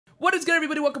What is good,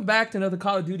 everybody? Welcome back to another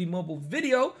Call of Duty mobile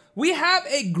video. We have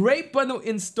a great bundle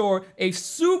in store, a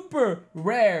super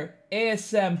rare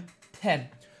ASM10.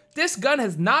 This gun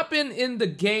has not been in the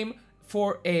game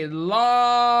for a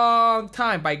long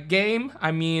time. By game,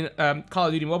 I mean Call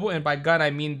of Duty mobile, and by gun, I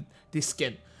mean the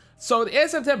skin. So the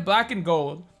ASM10 Black and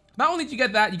Gold, not only do you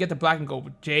get that, you get the Black and Gold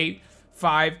with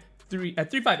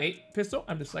J358 pistol.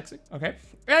 I'm dyslexic, okay?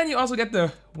 And you also get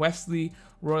the Wesley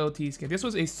royalty skin. This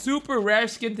was a super rare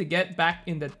skin to get back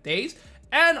in the days,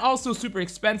 and also super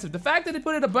expensive. The fact that they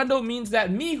put it in a bundle means that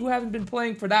me, who haven't been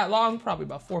playing for that long, probably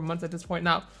about 4 months at this point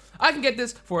now, I can get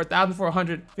this for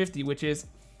 1,450, which is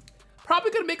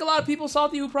probably gonna make a lot of people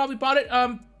salty who probably bought it.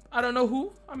 I don't know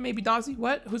who, maybe Dozzy,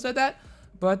 what? Who said that?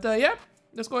 But yeah,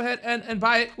 let's go ahead and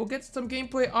buy it. We'll get some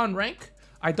gameplay on rank.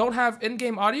 I don't have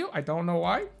in-game audio, I don't know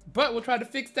why, but we'll try to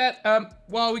fix that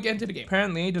while we get into the game.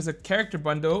 Apparently, there's a character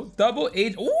bundle, double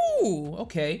age, ooh,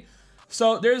 okay.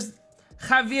 So there's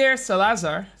Javier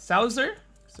Salazar,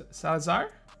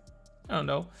 I don't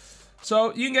know.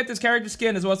 So you can get this character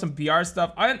skin as well as some BR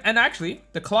stuff, and actually,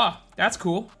 the claw, that's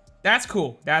cool. That's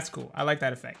cool, I like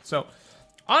that effect. So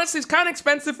honestly, it's kind of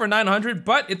expensive for 900,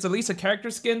 but it's at least a character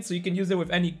skin, so you can use it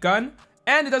with any gun.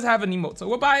 And it does have an emote, so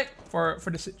we'll buy it for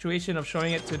the situation of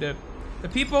showing it to the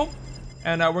people.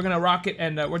 And we're gonna rock it,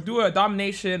 and we'll do a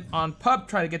domination on pub,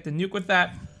 try to get the nuke with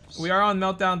that. We are on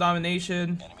meltdown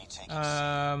domination.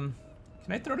 Can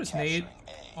I throw this nade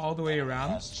all the way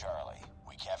around?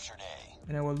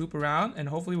 And then we'll loop around, and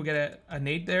hopefully we'll get a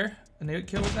nade there. A nade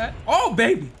kill with that. Oh,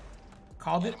 baby!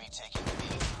 Called it.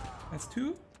 That's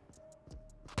 2.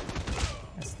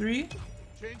 That's 3.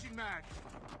 Changing mag.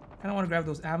 I don't want to grab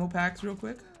those ammo packs real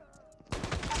quick.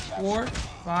 4,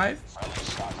 5,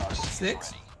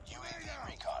 6,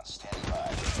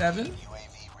 7.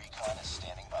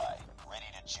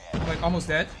 Like almost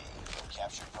dead.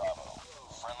 Captured Bravo.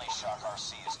 Friendly Shock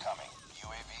RC is coming.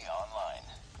 UAV online.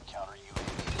 Counter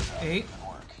UAV. 8.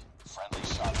 Friendly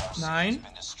Shock RC 9. has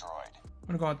been destroyed. I'm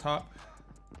gonna go on top.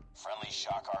 Friendly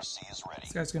Shock RC is ready.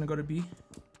 This guy's gonna go to B.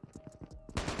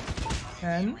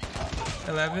 10,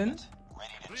 11,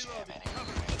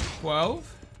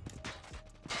 12.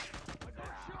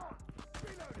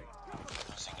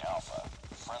 Losing Alpha.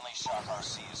 Friendly Shock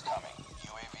RC is coming.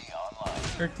 UAV online.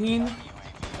 13, UAV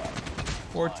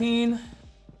 14,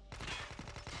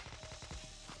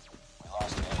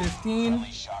 15,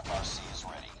 Friendly Shock RC is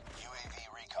ready. UAV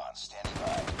recon standing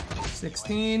by.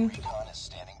 16, Recon is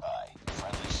standing by.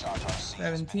 Friendly Shock RC 17,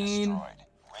 has been destroyed.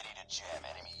 Ready to jam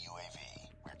enemy UAV.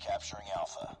 We're capturing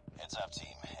Alpha. Heads up,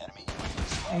 team. Enemy UAV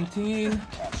spotted. 18,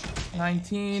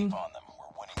 19, On them.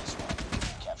 We're winning this one.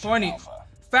 Capture 20. Alpha.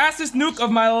 Fastest nuke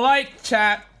of my life,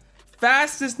 chat.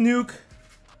 Fastest nuke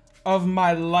of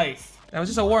my life. That was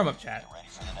just a warm-up, chat. Ready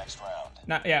for the next round.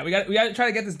 Now, yeah, we got to try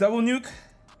to get this double nuke.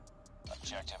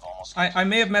 Objective almost I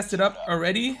may have messed it up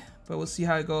already, but we'll see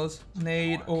how it goes.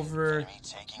 Nade over Enemy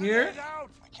taking here. A.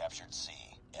 We captured C.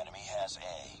 Enemy has A.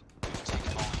 We've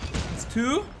taken the lead. It's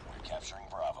 2. We're capturing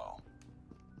Bravo.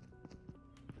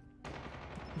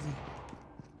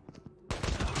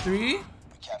 3, We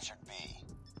captured B.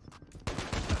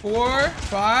 4,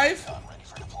 5. Gun ready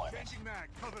for deployment. Changing mag,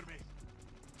 cover me.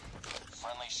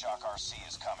 Friendly Shock RC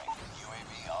is coming.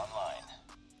 UAV online.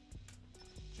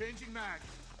 Changing mag.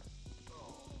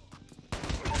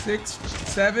 6,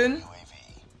 7, UAV.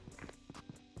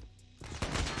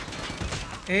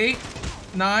 8,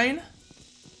 9,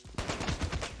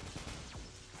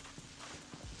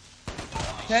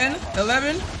 10,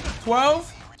 11,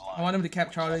 12. I want him to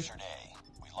cap Charlie. Captured A.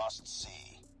 We lost C.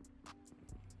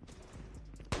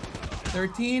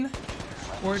 13,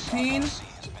 14, RC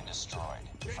has been destroyed.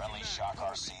 Friendly Shock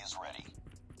RC is ready.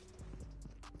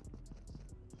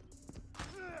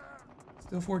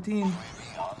 still 14,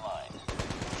 UAV online.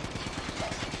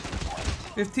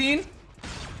 15,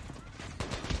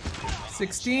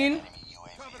 16, Enemy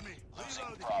UAV. Losing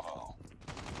Bravo.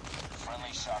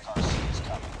 Friendly Shock RC is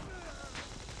coming.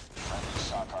 Friendly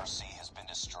Shock RC has been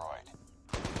destroyed.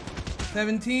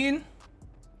 17,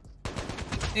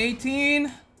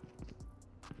 18,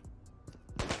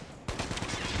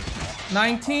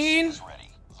 19, Is ready.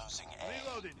 Losing A.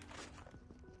 Reloaded.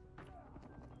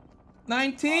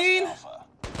 19. Alpha.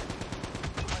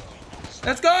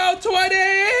 Let's go, 20!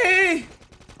 UAV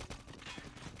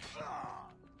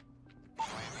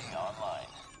online.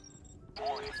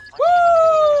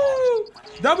 Woo!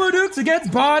 Double nukes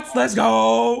against bots, let's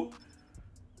go!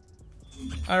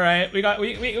 Alright, we got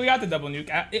the double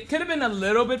nuke. It could have been a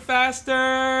little bit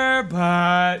faster,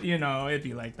 but you know, it'd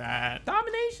be like that.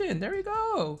 Domination, there we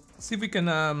go. Let's see if we can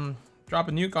drop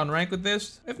a nuke on rank with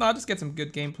this. If not, just get some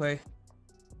good gameplay.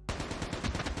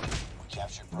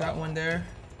 captured We Bravo. got one there.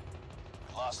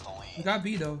 We lost the lead. We got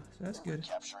B though, so that's good.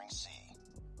 Capturing C.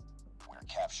 We're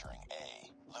capturing A.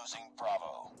 Losing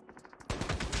Bravo.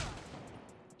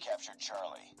 Captured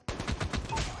Charlie.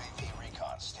 UAV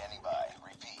recon standing by.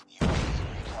 Repeat, UAV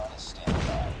recon is standing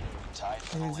by. We tied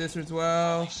for the Use this lead. as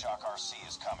well. Friendly Shock RC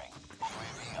is coming.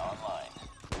 UAV online.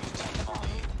 We've taken the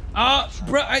lead.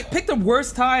 Bro, I picked the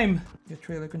worst time. Get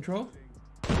trailer control.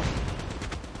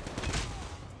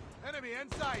 Enemy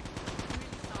inside.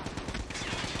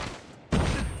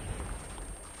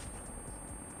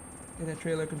 Get that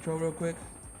trailer control real quick.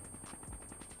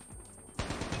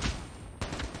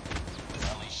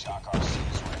 Friendly Shock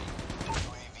RC is ready.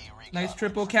 UAV recon. Nice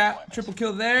triple deployment. triple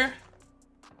kill there.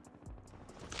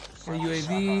 Friendly Shock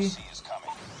UAV. RC is coming.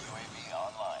 UAV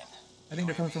online. I think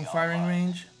they're coming from UAV firing online.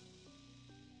 range.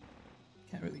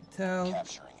 Can't really tell.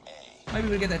 Capturing A. Maybe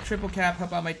we get that triple cap,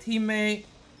 help out my teammate.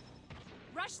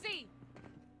 Rush C.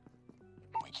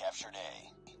 We captured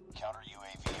A. Counter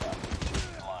UAV up.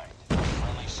 Blind.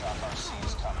 Friendly Shock RC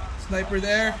is coming. Sniper Friendly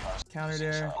there. Shock RC Counter losing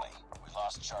there. Charlie. We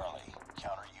lost Charlie.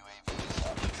 Counter UAV is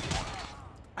up.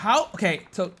 How? Okay,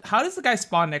 so how does the guy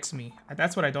spawn next to me?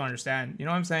 That's what I don't understand. You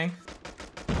know what I'm saying?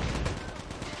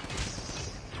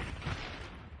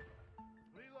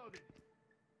 Reloading.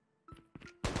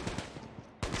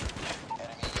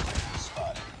 Enemy UAV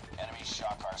spotted. Enemy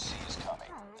Shock RC is coming.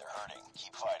 They're hurting.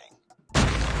 Keep fighting.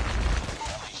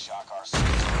 Friendly Shock RC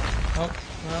is Oh,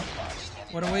 well,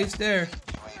 standing what a by. waste there.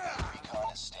 UAV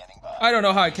recon is standing by. I don't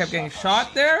know how I kept getting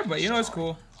shot there, but you know it's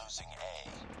cool. Losing A.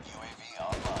 UAV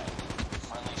online.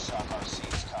 Friendly Shock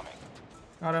RC is coming.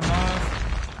 Got him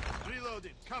off.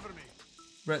 Reloading. Cover me.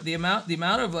 But the amount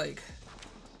of like,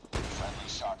 Friendly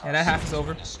Shock yeah, that RC half is has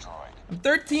over. been destroyed. I'm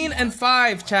 13 and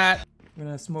 5, chat. I'm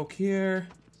gonna smoke here.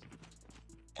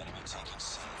 Enemy taking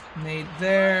C. Nade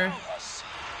there. Has C.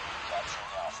 Capturing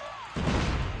Alpha.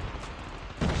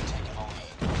 We've taken the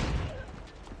lead.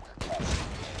 We're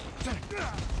capturing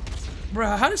A.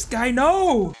 Bruh, how does this guy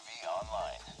know? UAV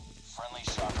online. Friendly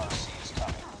Shock RC is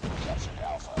coming. Captured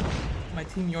Alpha. My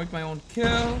team yoinked my own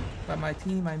kill. By my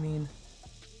team, I mean.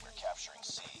 We're capturing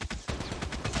C.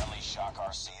 Friendly Shock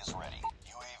RC is ready.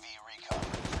 UAV recon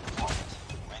ready for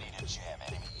deployment. Ready to jam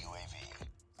enemy UAV.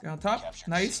 Guy on top.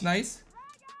 Nice, nice.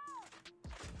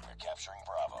 We're capturing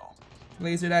Bravo.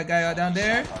 Laser that guy out down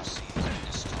there. Shock RC has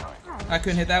been destroyed. I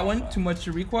couldn't hit that one. Too much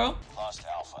to recoil. Lost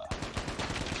Alpha.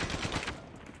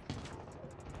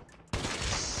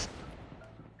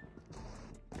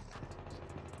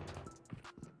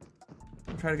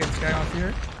 I'll try to get this guy off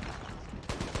here.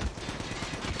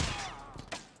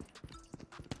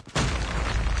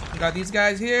 We got these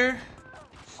guys here.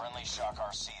 Friendly Shock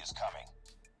RC is coming.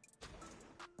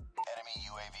 Enemy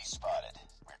UAV spotted.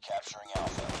 We're capturing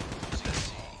Alpha. Losing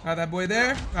C. Got that boy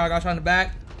there. Oh, I got shot in the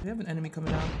back. We have an enemy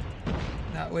coming down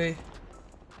that way.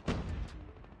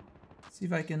 See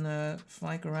if I can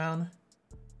flank around.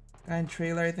 Guy in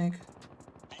trailer, I think.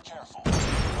 Be careful.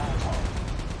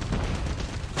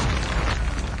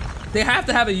 They have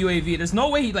to have a UAV. There's no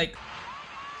way he like.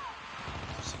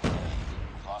 Losing A.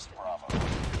 We lost Bravo.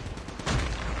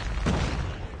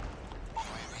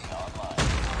 UAV online.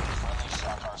 Friendly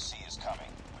Shock RC is coming.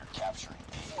 We're capturing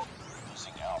B.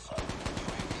 Losing Alpha.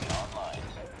 UAV online.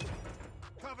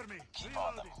 Cover me. Keep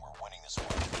on them. Reloading. We're winning this one.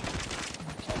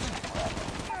 Capturing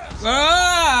Bravo.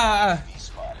 Ah! UAV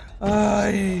spotted.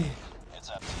 Ay. Heads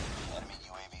up. Enemy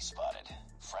UAV spotted.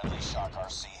 Friendly Shock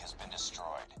RC has been destroyed.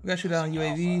 We gotta shoot down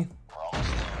UAV. We're almost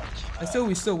there. Keep it up.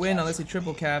 We still win unless they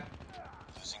triple cap.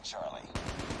 Losing Charlie.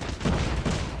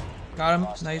 Got him.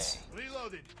 Lost Nice. A.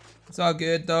 Reloading. It's all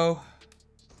good though.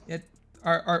 It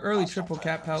our early Hostile triple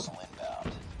cap helped. predators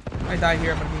inbound. If I die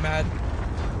here, I'm gonna be mad.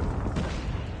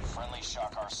 Friendly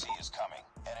Shock RC is coming.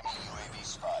 Enemy UAV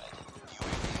spotted.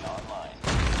 UAV online.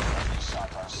 Friendly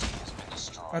Shock RC has been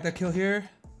destroyed. Got that kill here.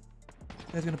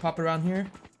 Guy's gonna pop around here.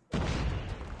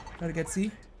 Try to get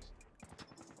C.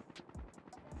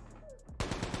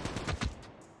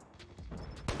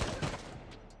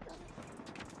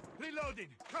 Reloading.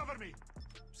 Cover me.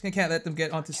 Just can't let them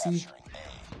get onto C. Capturing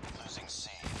A. Losing C.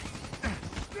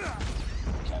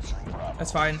 Capturing Bravo.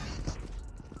 That's fine.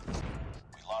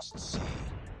 We lost C.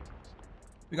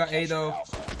 We got A Captured though.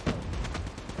 Alpha.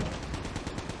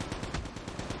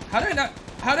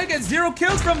 How did I get 0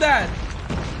 kills from that?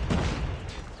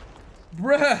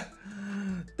 Bruh.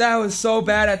 That was so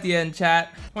bad at the end,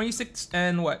 chat. 26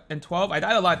 and what? And 12? I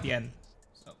died a lot at the end.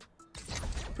 So,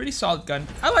 pretty solid gun.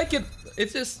 I like it.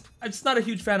 It's just, I'm just not a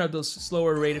huge fan of those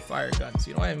slower rated fire guns.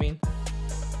 You know what I mean?